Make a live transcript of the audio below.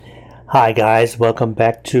Hi, guys. Welcome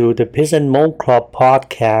back to the Piss and Moan Club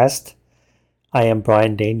podcast. I am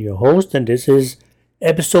Brian Dane, your host, and this is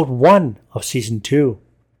episode 1 of season 2.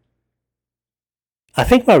 I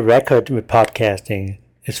think my record with podcasting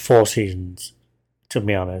is 4 seasons, to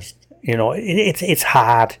be honest. It's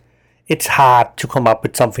hard. It's hard to come up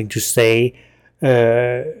with something to say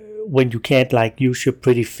when you can't, use your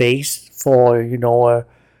pretty face for, a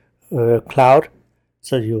cloud.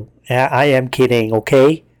 I am kidding,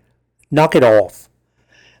 okay? Knock it off.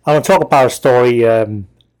 I want to talk about a story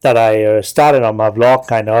that I started on my vlog,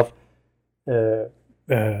 kind of,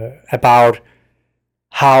 about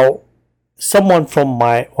how someone from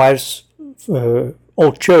my wife's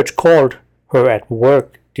old church called her at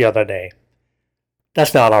work the other day.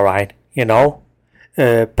 That's not alright,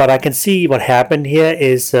 but I can see what happened here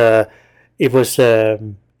is it was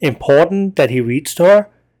important that he reached her,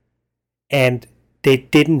 and they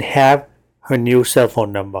didn't have her new cell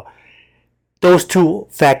phone number. Those two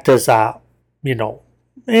factors are,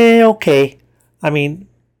 okay. I mean,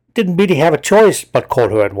 didn't really have a choice but call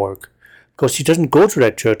her at work, because she doesn't go to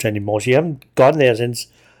that church anymore. She hasn't gone there since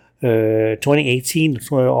 2018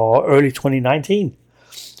 or early 2019.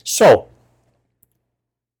 So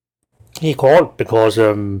he called because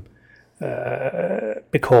his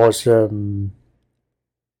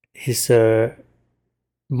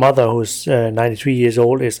mother, who's 93 years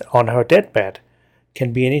old, is on her deathbed.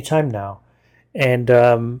 Can be any time now.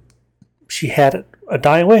 And she had a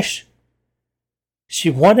dying wish. She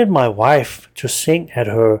wanted my wife to sing at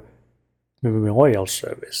her memorial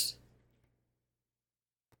service.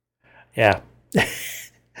 Yeah.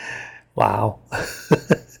 Wow.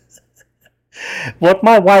 What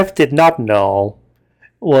my wife did not know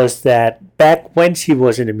was that back when she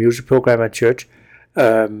was in the music program at church,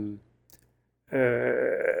 this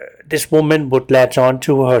woman would latch on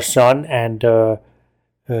to her son and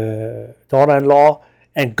daughter-in-law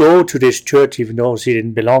and go to this church even though she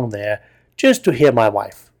didn't belong there, just to hear my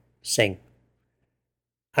wife sing.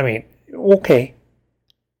 I mean, okay.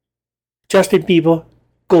 Justin Bieber,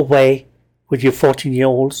 go away with your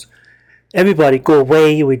 14-year-olds. Everybody go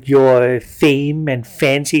away with your fame and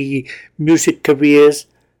fancy music careers.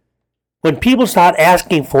 When people start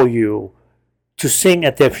asking for you to sing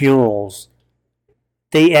at their funerals,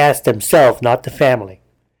 they ask themselves, not the family.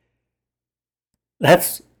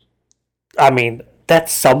 That's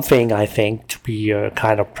something I think to be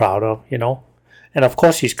kind of proud of, And of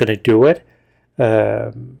course he's going to do it.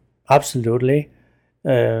 Absolutely.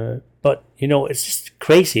 But, it's just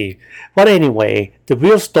crazy. But anyway, the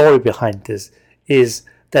real story behind this is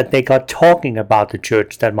that they got talking about the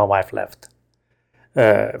church that my wife left.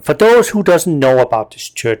 For those who doesn't know about this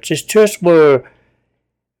church were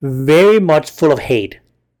very much full of hate.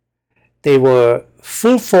 They were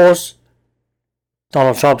full force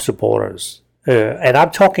Donald Trump supporters. And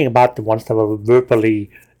I'm talking about the ones that will verbally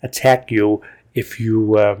attack you if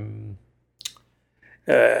you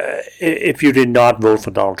did not vote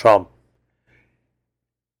for Donald Trump.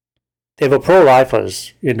 They were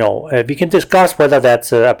pro-lifers, We can discuss whether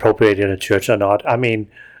that's appropriate in a church or not. I mean,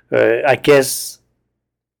 I guess,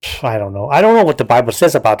 I don't know. I don't know what the Bible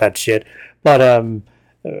says about that shit, but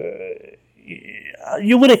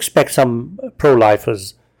you would expect some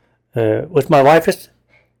pro-lifers. With my wife is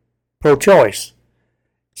pro-choice.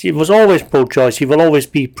 She was always pro-choice. She will always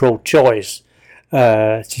be pro-choice,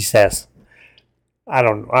 she says.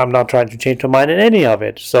 I'm not trying to change her mind in any of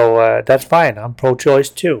it, so that's fine. I'm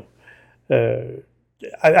pro-choice too.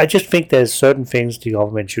 I just think there's certain things the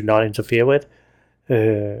government should not interfere with,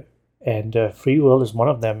 and free will is one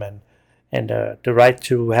of them, and the right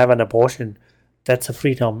to have an abortion. That's a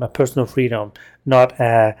freedom, a personal freedom, not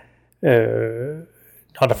a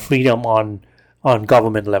freedom on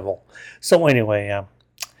government level. So anyway,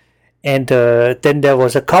 and then there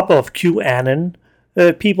was a couple of QAnon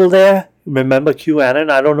people there. Remember QAnon?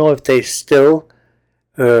 I don't know if they still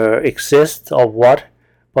exist or what,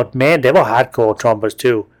 but man, they were hardcore Trumpers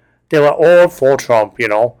too. They were all for Trump,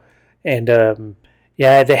 and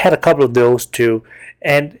yeah, they had a couple of those too,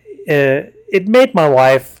 and it made my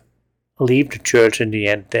wife leave the church in the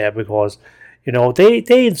end there because,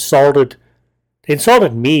 they insulted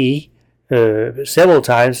me several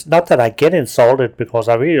times. Not that I get insulted, because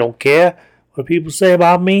I really don't care what people say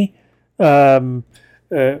about me. But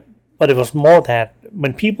it was more that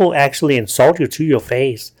when people actually insult you to your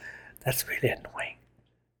face, that's really annoying.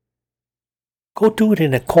 Go do it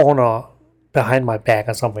in a corner behind my back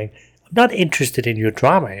or something. I'm not interested in your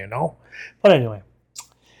drama, But anyway,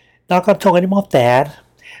 not going to talk anymore of that.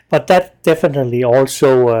 But that definitely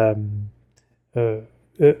also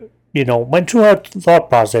went through her thought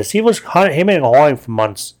process. He was hemming and hawing for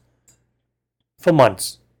months. for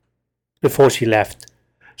months before she left.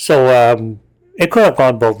 So it could have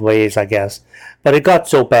gone both ways, I guess. But it got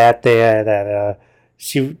so bad there that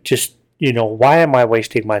she just, why am I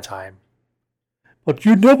wasting my time? But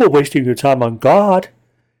you're never wasting your time on God.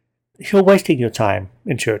 You're wasting your time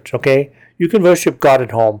in church, okay? You can worship God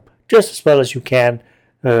at home just as well as you can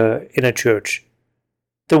in a church.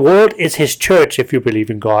 The world is his church if you believe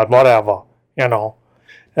in God, whatever,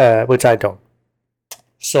 which I don't.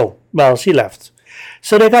 So, well, she left.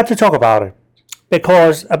 So they got to talk about it.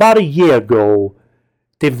 Because about a year ago,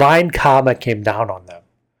 divine karma came down on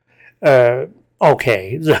them.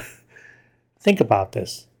 Okay, think about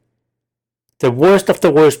this. The worst of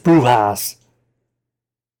the worst brujas.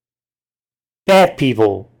 Bad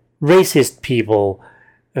people, racist people,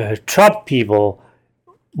 Trump people,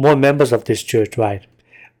 were members of this church, right?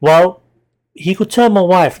 Well, he could tell my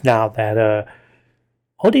wife now that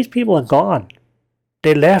all these people are gone.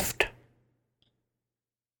 They left.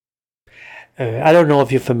 I don't know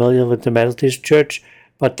if you're familiar with the Methodist Church,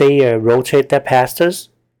 but they rotate their pastors.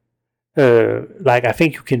 I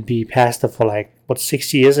think you can be pastor for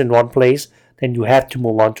 6 years in one place, then you have to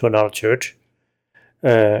move on to another church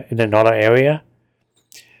in another area.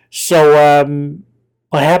 So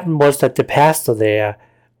what happened was that the pastor there,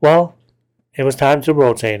 well, it was time to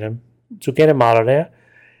rotate him, to get him out of there.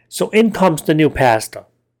 So in comes the new pastor.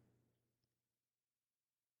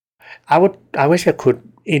 I wish I could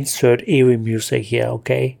insert eerie music here,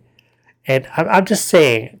 okay? And I'm just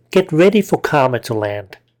saying, get ready for karma to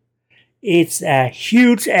land. It's a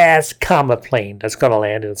huge ass karma plane that's gonna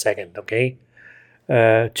land in a second, okay?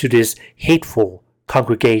 To this hateful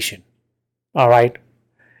congregation. Alright?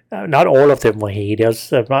 Not all of them were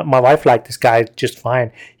haters. My wife liked this guy just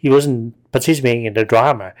fine. He wasn't participating in the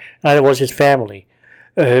drama. Neither was his family.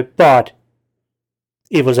 But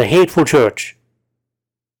it was a hateful church.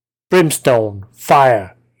 Brimstone,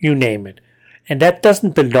 fire, you name it. And that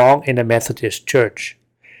doesn't belong in a Methodist church.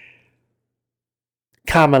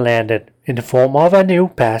 Karma landed in the form of a new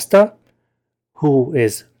pastor who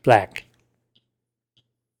is black.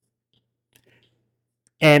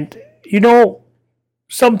 And,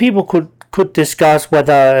 some people could discuss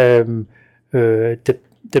whether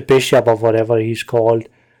the bishop or whatever he's called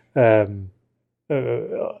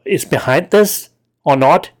is behind this or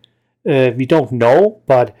not. We don't know,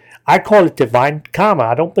 but I call it divine karma.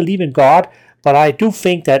 I don't believe in God, but I do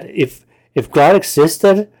think that if God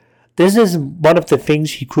existed, this is one of the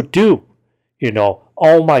things he could do.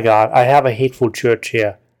 Oh my God, I have a hateful church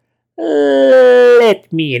here.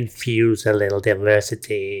 Let me infuse a little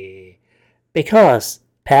diversity. Because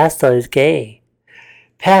pastor is gay.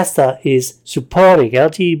 Pastor is supporting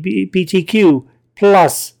LGBTQ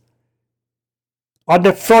plus on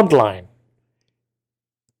the front line.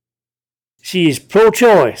 She is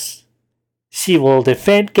pro-choice. She will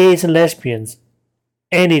defend gays and lesbians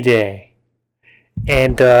any day.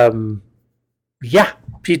 And,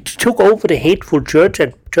 she took over the hateful church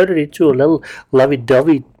and turned it into a little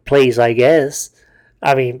lovey-dovey place, I guess.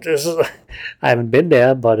 I mean, I haven't been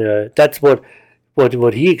there, but that's what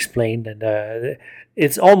he explained. And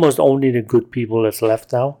it's almost only the good people that's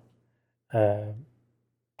left now. The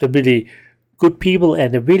really good people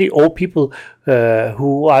and the really old people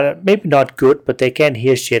who are maybe not good, but they can't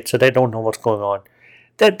hear shit, so they don't know what's going on.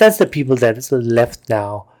 That's the people that's left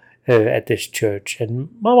now at this church. And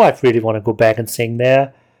my wife really want to go back and sing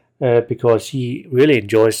there because she really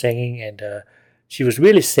enjoys singing, and she was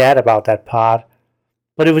really sad about that part.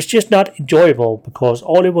 But it was just not enjoyable because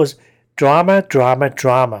all it was drama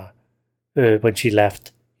when she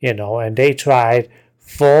left, and they tried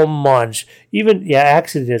 4 months,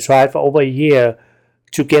 actually they tried for over a year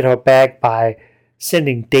to get her back by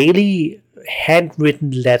sending daily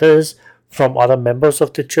handwritten letters from other members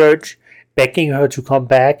of the church, begging her to come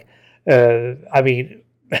back. It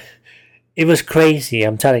was crazy,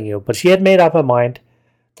 I'm telling you, but she had made up her mind.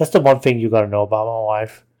 That's the one thing you gotta know about my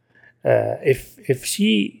wife. If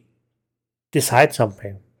she decides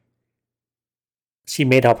something, she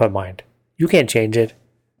made up her mind. You can't change it.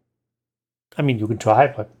 I mean, you can try,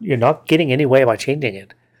 but you're not getting anywhere by changing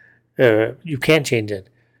it. You can't change it.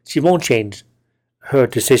 She won't change her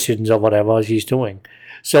decisions or whatever she's doing.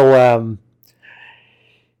 So,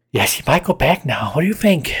 she might go back now. What do you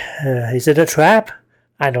think? Is it a trap?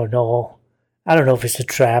 I don't know. I don't know if it's a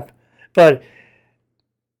trap. But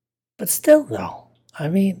still, though. I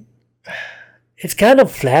mean, it's kind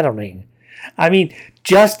of flattering. I mean,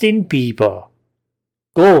 Justin Bieber,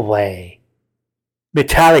 go away.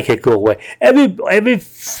 Metallica, go away. Every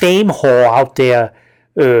fame whore out there,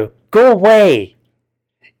 go away.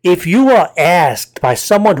 If you are asked by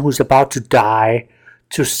someone who's about to die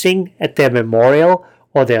to sing at their memorial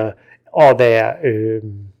or their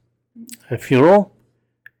funeral.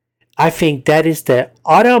 I think that is the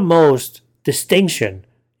uttermost distinction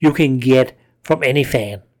you can get from any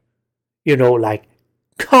fan. Like,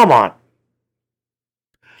 come on.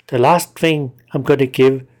 The last thing I'm going to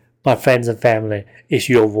give my friends and family is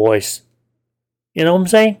your voice. You know what I'm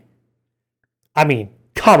saying? I mean,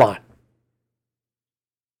 come on.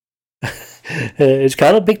 It's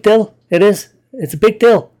kind of a big deal. It is. It's a big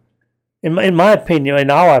deal. In my opinion,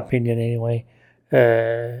 in our opinion anyway.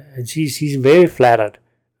 He's very flattered.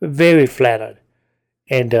 Very flattered.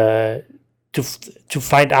 And to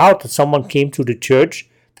find out that someone came to the church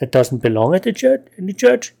that doesn't belong at in the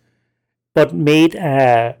church, but made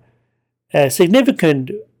a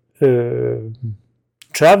significant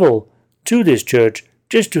travel to this church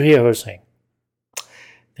just to hear her sing.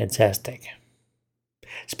 Fantastic.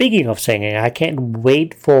 Speaking of singing, I can't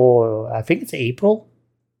wait for, I think it's April.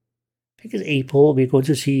 We're going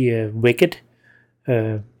to see Wicked,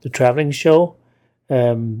 the traveling show,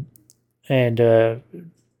 and the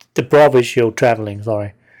Broadway show, Traveling,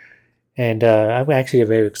 sorry. And I'm actually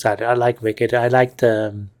very excited. I like Wicked. I like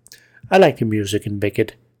the music in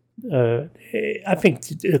Wicked. I think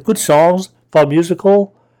good songs for a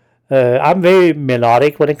musical. I'm very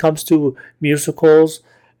melodic when it comes to musicals.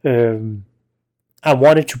 I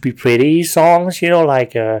want it to be pretty songs,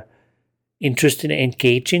 like interesting,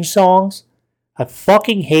 engaging songs. I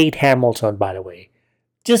fucking hate Hamilton, by the way.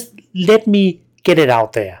 Just let me get it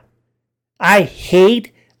out there. I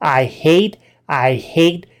hate Hamilton.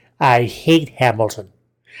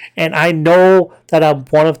 And I know that I'm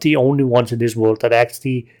one of the only ones in this world that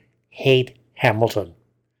actually hate Hamilton.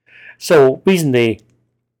 So recently,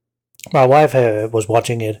 my wife was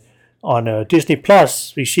watching it on Disney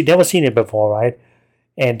Plus. She'd never seen it before, right?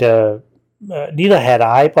 And neither had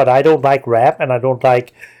I, but I don't like rap, and I don't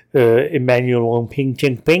like Emmanuel Ping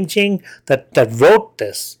Ching that wrote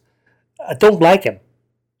this. I don't like him.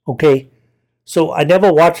 Okay? So I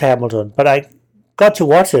never watched Hamilton, but I got to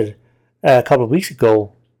watch it a couple of weeks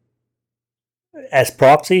ago as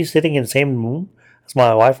proxy, sitting in the same room as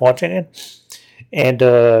my wife watching it. And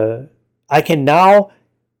I can now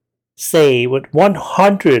say with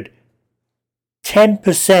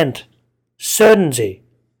 110% certainty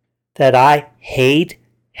that I hate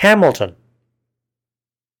Hamilton.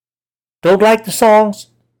 Don't like the songs.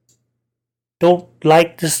 Don't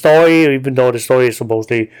like the story, even though the story is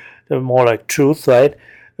supposedly more like truth, right?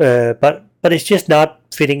 But it's just not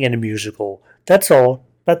fitting in a musical. That's all.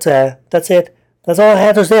 That's it. That's all I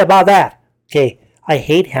have to say about that. Okay, I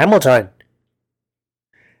hate Hamilton.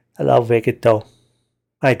 I love Wicked though.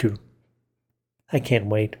 I do. I can't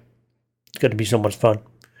wait. It's going to be so much fun.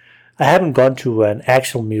 I haven't gone to an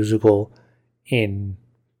actual musical in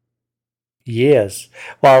years.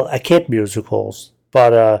 Well, a kid musicals,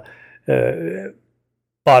 but a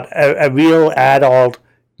real adult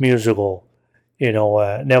musical.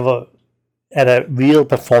 Never at a real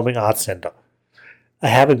performing arts center. I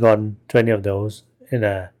haven't gone to any of those in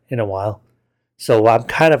a while, so I'm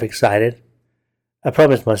kind of excited. I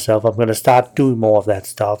promised myself I'm going to start doing more of that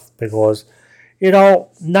stuff because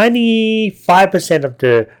 95% of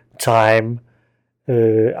the time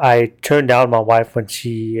I turn down my wife when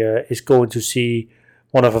she is going to see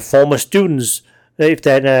one of her former students if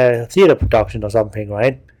they're in a theater production or something,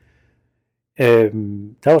 right?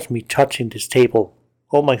 That was me touching this table.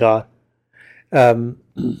 Oh my god. I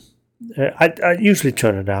usually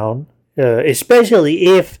turn it down, especially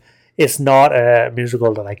if it's not a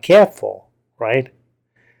musical that I care for, right?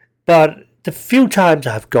 But the few times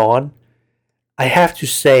I've gone, I have to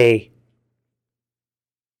say,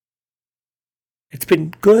 it's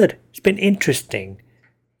been good. It's been interesting.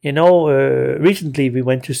 Recently we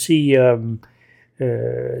went to see The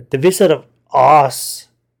Wizard of Oz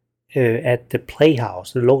at the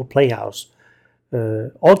Playhouse, the local Playhouse.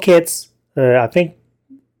 All kids, I think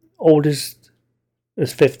oldest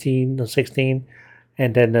is 15 or 16,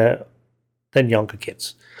 and then younger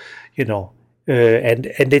kids, and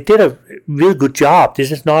they did a real good job.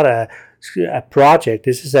 This is not a project.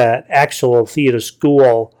 This is an actual theater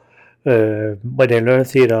school where they learn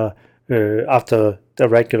theater after the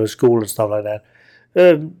regular school and stuff like that.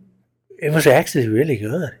 It was actually really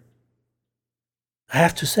good. I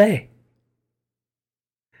have to say,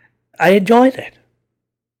 I enjoyed it.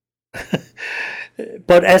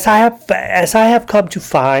 But as I have come to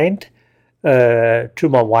find through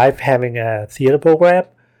my wife having a theater program,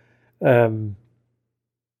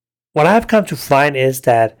 what I've come to find is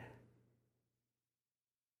that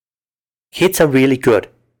kids are really good.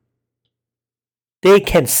 They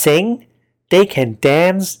can sing, they can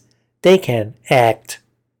dance, they can act.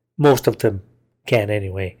 Most of them can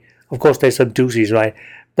anyway. Of course, there's some doozies, right?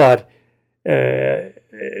 But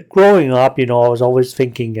growing up, I was always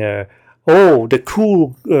thinking, oh, the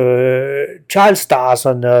cool child stars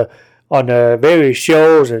on various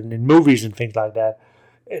shows and in movies and things like that.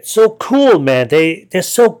 It's so cool, man. They're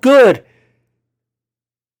so good.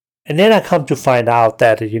 And then I come to find out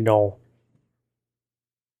that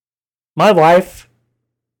my wife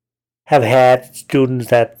have had students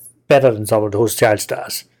that better than some of those child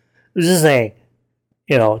stars. Just saying,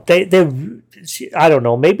 I don't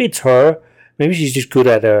know. Maybe it's her. Maybe she's just good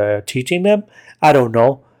at teaching them. I don't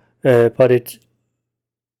know. But it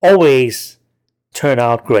always turn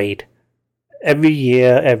out great. Every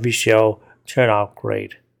year, every show turn out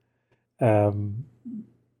great.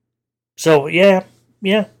 So yeah.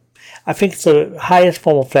 I think it's the highest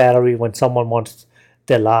form of flattery when someone wants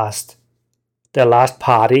their last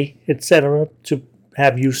party, etc., to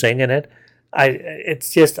have you sing in it.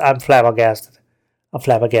 I'm flabbergasted. I'm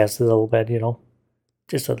flabbergasted a little bit,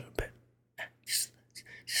 just a little bit, just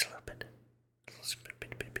a little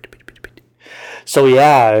bit. So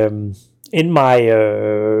yeah, in my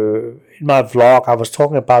vlog, I was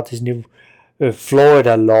talking about this new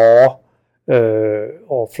Florida law.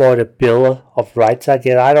 Or Florida Bill of Rights, I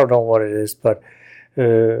guess. I don't know what it is, but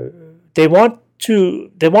they want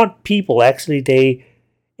people, actually, they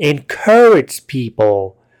encourage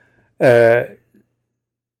people. They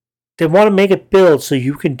want to make a bill so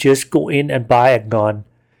you can just go in and buy a gun.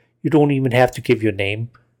 You don't even have to give your name.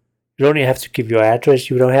 You don't even have to give your address.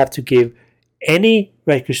 You don't have to give any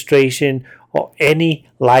registration or any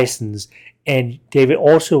license. And they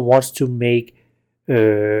also wants to make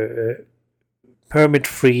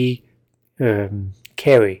permit-free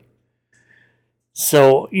carry.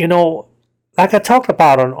 So like I talked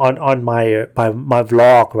about on my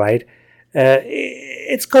vlog, right?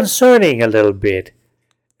 It's concerning a little bit.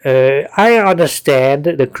 I understand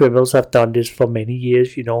the criminals have done this for many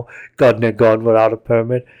years. Gotten a gun without a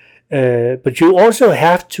permit. But you also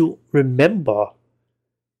have to remember,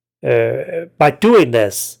 by doing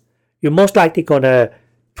this, you're most likely gonna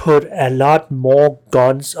put a lot more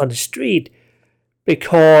guns on the street.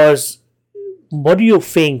 Because what do you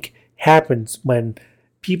think happens when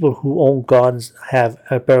people who own guns have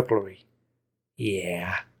a burglary?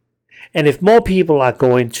 Yeah. And if more people are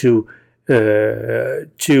going to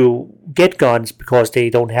get guns because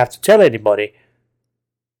they don't have to tell anybody,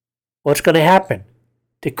 what's going to happen?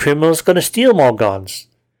 The criminal's going to steal more guns.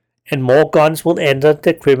 And more guns will enter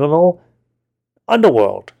the criminal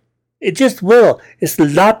underworld. It just will. It's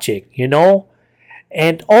logic,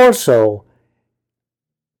 And also,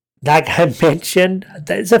 like I mentioned,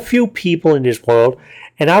 there's a few people in this world,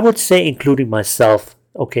 and I would say including myself,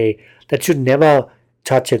 okay, that should never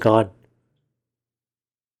touch a gun.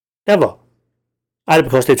 Never. Either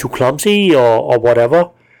because they're too clumsy or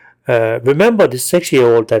whatever. Remember the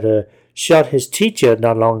 6-year-old that shot his teacher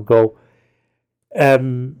not long ago,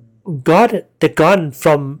 got the gun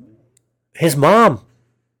from his mom.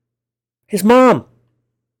 His mom.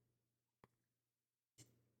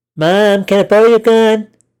 Mom, can I borrow your gun?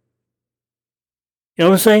 You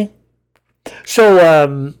know what I'm saying?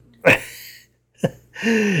 So,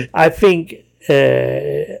 I think,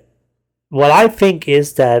 what I think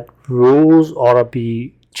is that rules ought to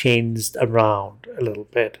be changed around a little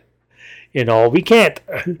bit. We can't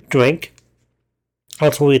drink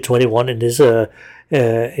until we're 21 in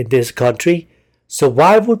this country. So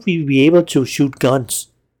why would we be able to shoot guns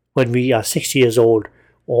when we are 6 years old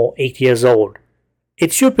or 8 years old?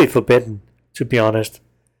 It should be forbidden, to be honest.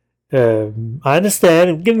 I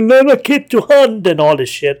understand, you can learn a kid to hunt and all this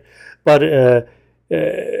shit, but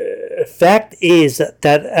fact is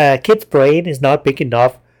that a kid's brain is not big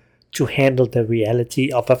enough to handle the reality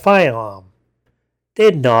of a firearm.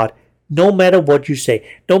 They're not. No matter what you say,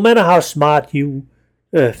 no matter how smart you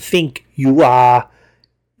think you are,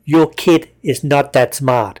 your kid is not that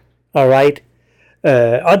smart. All right.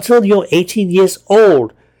 Until you're 18 years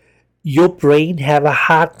old, your brain have a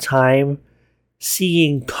hard time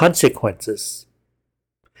seeing consequences,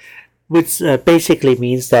 which basically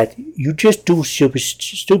means that you just do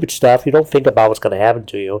stupid stuff. You don't think about what's going to happen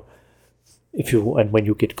to you when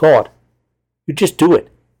you get caught. You just do it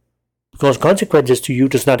because consequences to you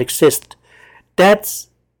does not exist. That's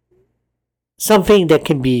something that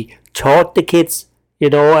can be taught the kids,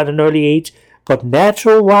 at an early age. But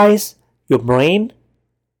natural wise, your brain,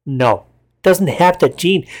 no, doesn't have that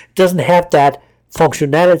gene, doesn't have that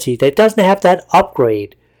functionality, that doesn't have that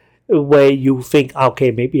upgrade where you think,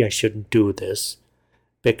 okay, maybe I shouldn't do this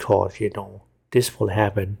because this will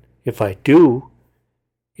happen if I do.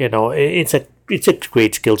 It's a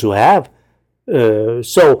great skill to have,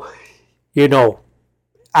 So you know,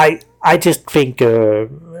 I just think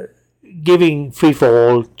giving free for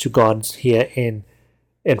all to guns here in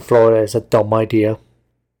Florida is a dumb idea.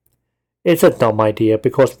 It's a dumb idea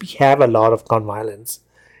because we have a lot of gun violence.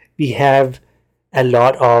 We have a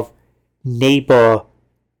lot of neighbor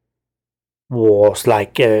wars,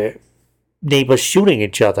 like neighbors shooting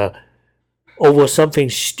each other over something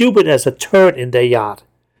stupid as a turd in their yard.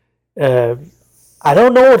 Uh, I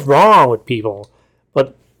don't know what's wrong with people,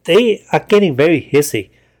 but they are getting very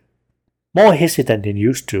hissy. More hissy than they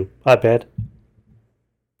used to, I bet.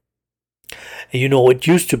 And it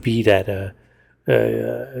used to be that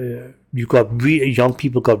young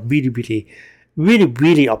people got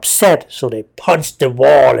really upset, so they punched the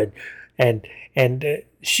wall and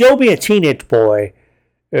show me a teenage boy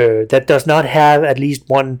that does not have at least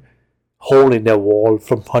one hole in their wall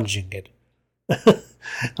from punching it.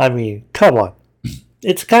 I mean, come on.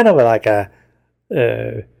 It's kind of like a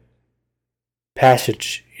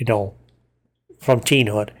passage, from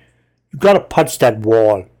teenhood. You gotta punch that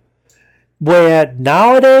wall. Where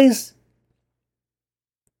nowadays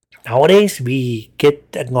we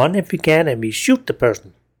get a gun if we can and we shoot the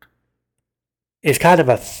person. It's kind of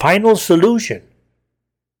a final solution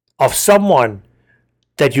of someone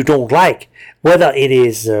that you don't like, whether it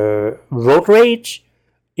is road rage,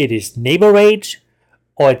 it is neighbor rage,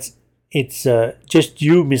 or it's just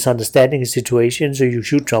you misunderstanding a situation, so you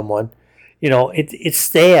shoot someone. It's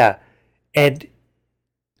there, and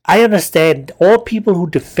I understand all people who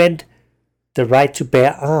defend the right to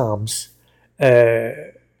bear arms.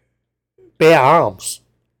 Bear arms.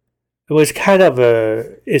 It was kind of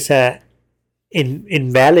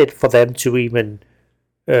invalid for them to even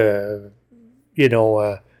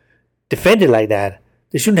defend it like that.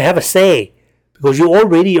 They shouldn't have a say because you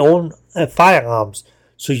already own firearms,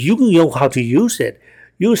 so you know how to use it.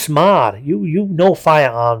 You're smart. You know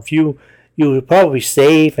firearms. You're probably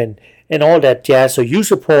safe and all that jazz. So you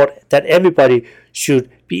support that everybody should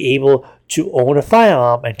be able to own a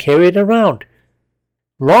firearm and carry it around.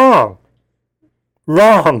 Wrong.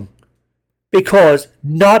 Because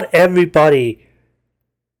not everybody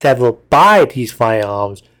that will buy these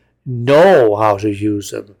firearms know how to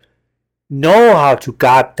use them, know how to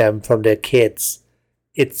guard them from their kids,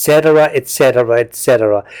 etc., etc.,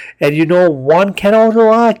 etc. And one can also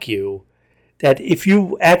argue that if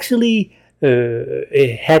you actually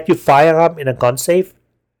had your firearm in a gun safe,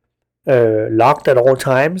 locked at all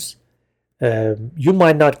times, you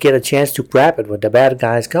might not get a chance to grab it when the bad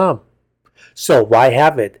guys come. So why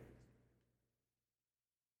have it?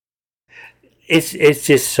 It's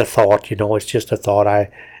just a thought, It's just a thought. I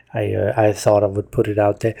thought I would put it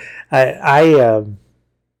out there. I'm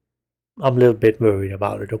a little bit worried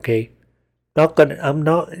about it. Okay, I'm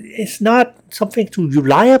not. It's not something you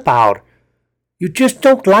lie about. You just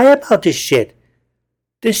don't lie about this shit.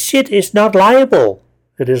 This shit is not liable.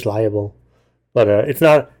 It is liable, but it's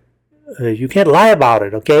not. You can't lie about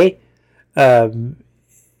it. Okay.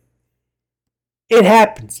 It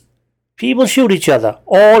happens. People shoot each other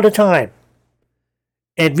all the time.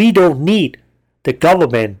 And we don't need the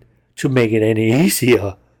government to make it any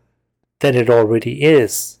easier than it already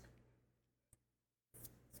is.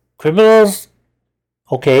 Criminals,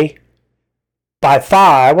 okay. By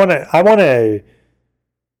far, I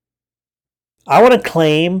wanna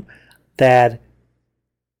claim that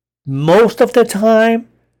most of the time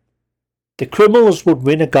the criminals would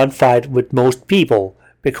win a gunfight with most people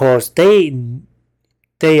because they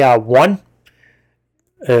are know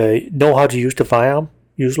how to use the firearm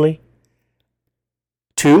usually.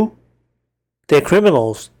 2, they're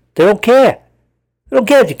criminals. They don't care. They don't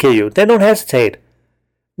care to kill you. They don't hesitate.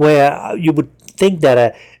 Where you would think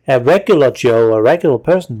that a regular Joe, a regular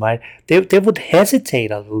person might, they would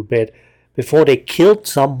hesitate a little bit before they killed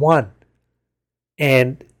someone.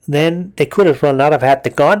 And then they could as well not have had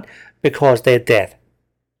the gun because they're dead.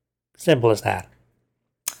 Simple as that.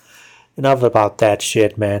 Enough about that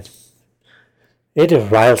shit, man. It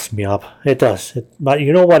just riles me up. It does. But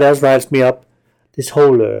you know what else riles me up? This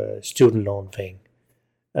whole student loan thing.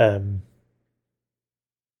 2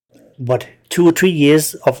 or 3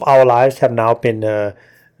 years of our lives have now been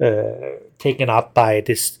taken up by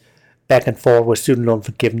this back and forth with student loan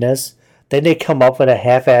forgiveness. Then they come up with a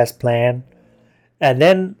half-assed plan. And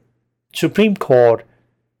then Supreme Court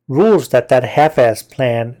rules that half-assed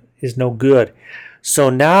plan is no good. So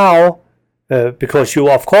now, because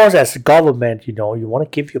you, of course, as a government, you want to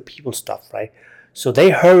give your people stuff, right? So they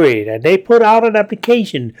hurried and they put out an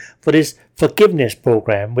application for this forgiveness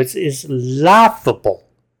program, which is laughable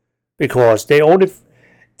because they're only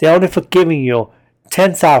forgiving you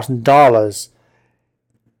 $10,000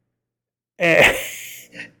 Uh,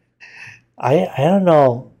 I don't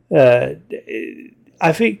know.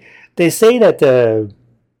 I think they say that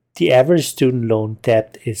the average student loan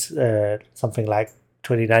debt is something like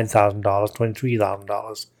 $29,000,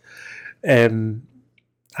 $23,000. Um,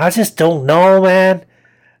 I just don't know, man.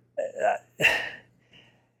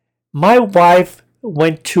 My wife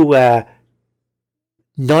went to a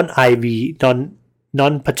non-Ivy,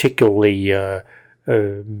 non particularly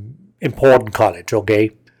important college,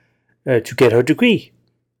 okay, to get her degree.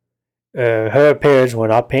 Her parents were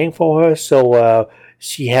not paying for her, so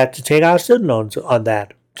she had to take out student loans on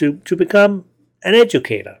that to become an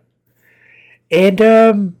educator.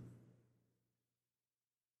 And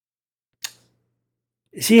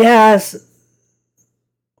she has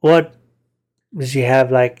what? Does she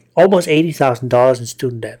have like almost $80,000 in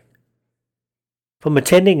student debt from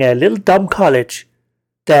attending a little dumb college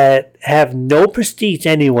that have no prestige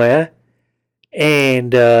anywhere.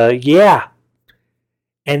 And yeah,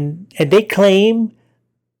 and they claim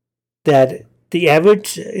that the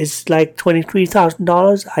average is like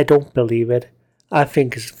 $23,000. I don't believe it. I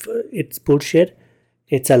think it's bullshit.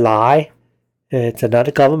 It's a lie. It's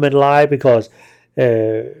another government lie because,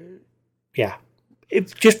 yeah,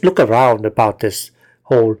 just look around about this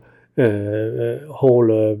whole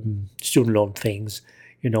student loan things.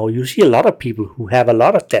 You see a lot of people who have a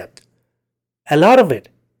lot of debt, a lot of it.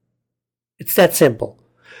 It's that simple.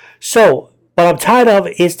 So what I'm tired of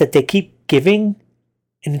is that they keep giving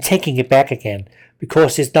and taking it back again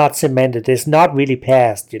because it's not cemented. It's not really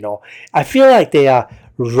passed. I feel like they are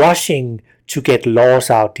rushing to get laws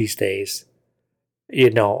out these days.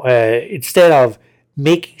 Instead of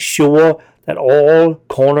making sure that all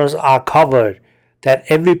corners are covered, that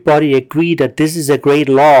everybody agree that this is a great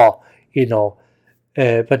law.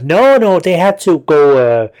 But no, they had to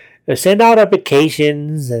go send out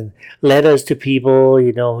applications and letters to people,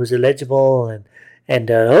 who's eligible, and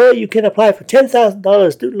oh, you can apply for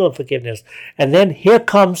 $10,000 student loan forgiveness, and then here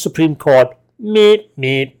comes Supreme Court. Meep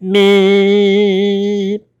meep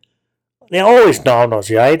meep. They're always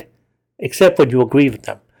donors, right? Except when you agree with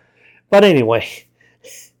them. But anyway,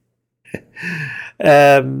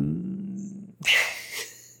 um,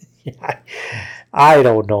 I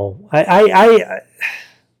don't know.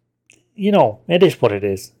 It is what it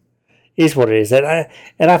is. It is what it is, and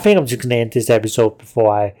I think I'm just gonna end this episode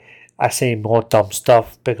before I say more dumb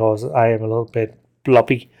stuff because I am a little bit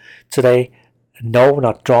blubby today. No,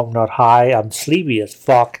 not drunk, not high. I'm sleepy as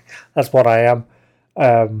fuck. That's what I am.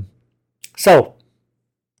 So,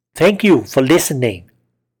 thank you for listening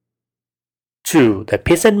to the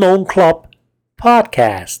Piss and Moan Club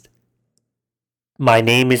podcast. My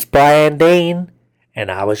name is Brian Dane, and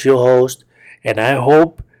I was your host, and I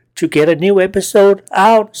hope to get a new episode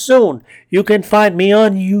out soon. You can find me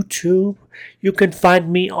on YouTube. You can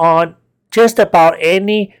find me on just about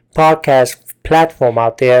any podcast platform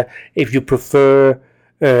out there if you prefer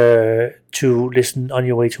to listen on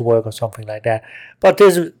your way to work or something like that. But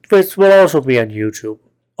this will also be on YouTube.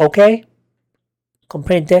 Okay?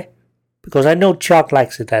 Comprende? Because I know Chuck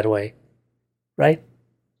likes it that way. Right?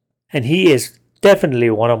 And he is definitely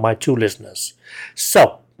one of my 2 listeners.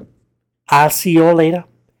 So, I'll see you all later.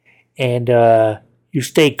 And you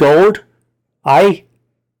stay gold. Okay?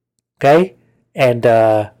 And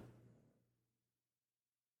have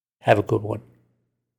a good one.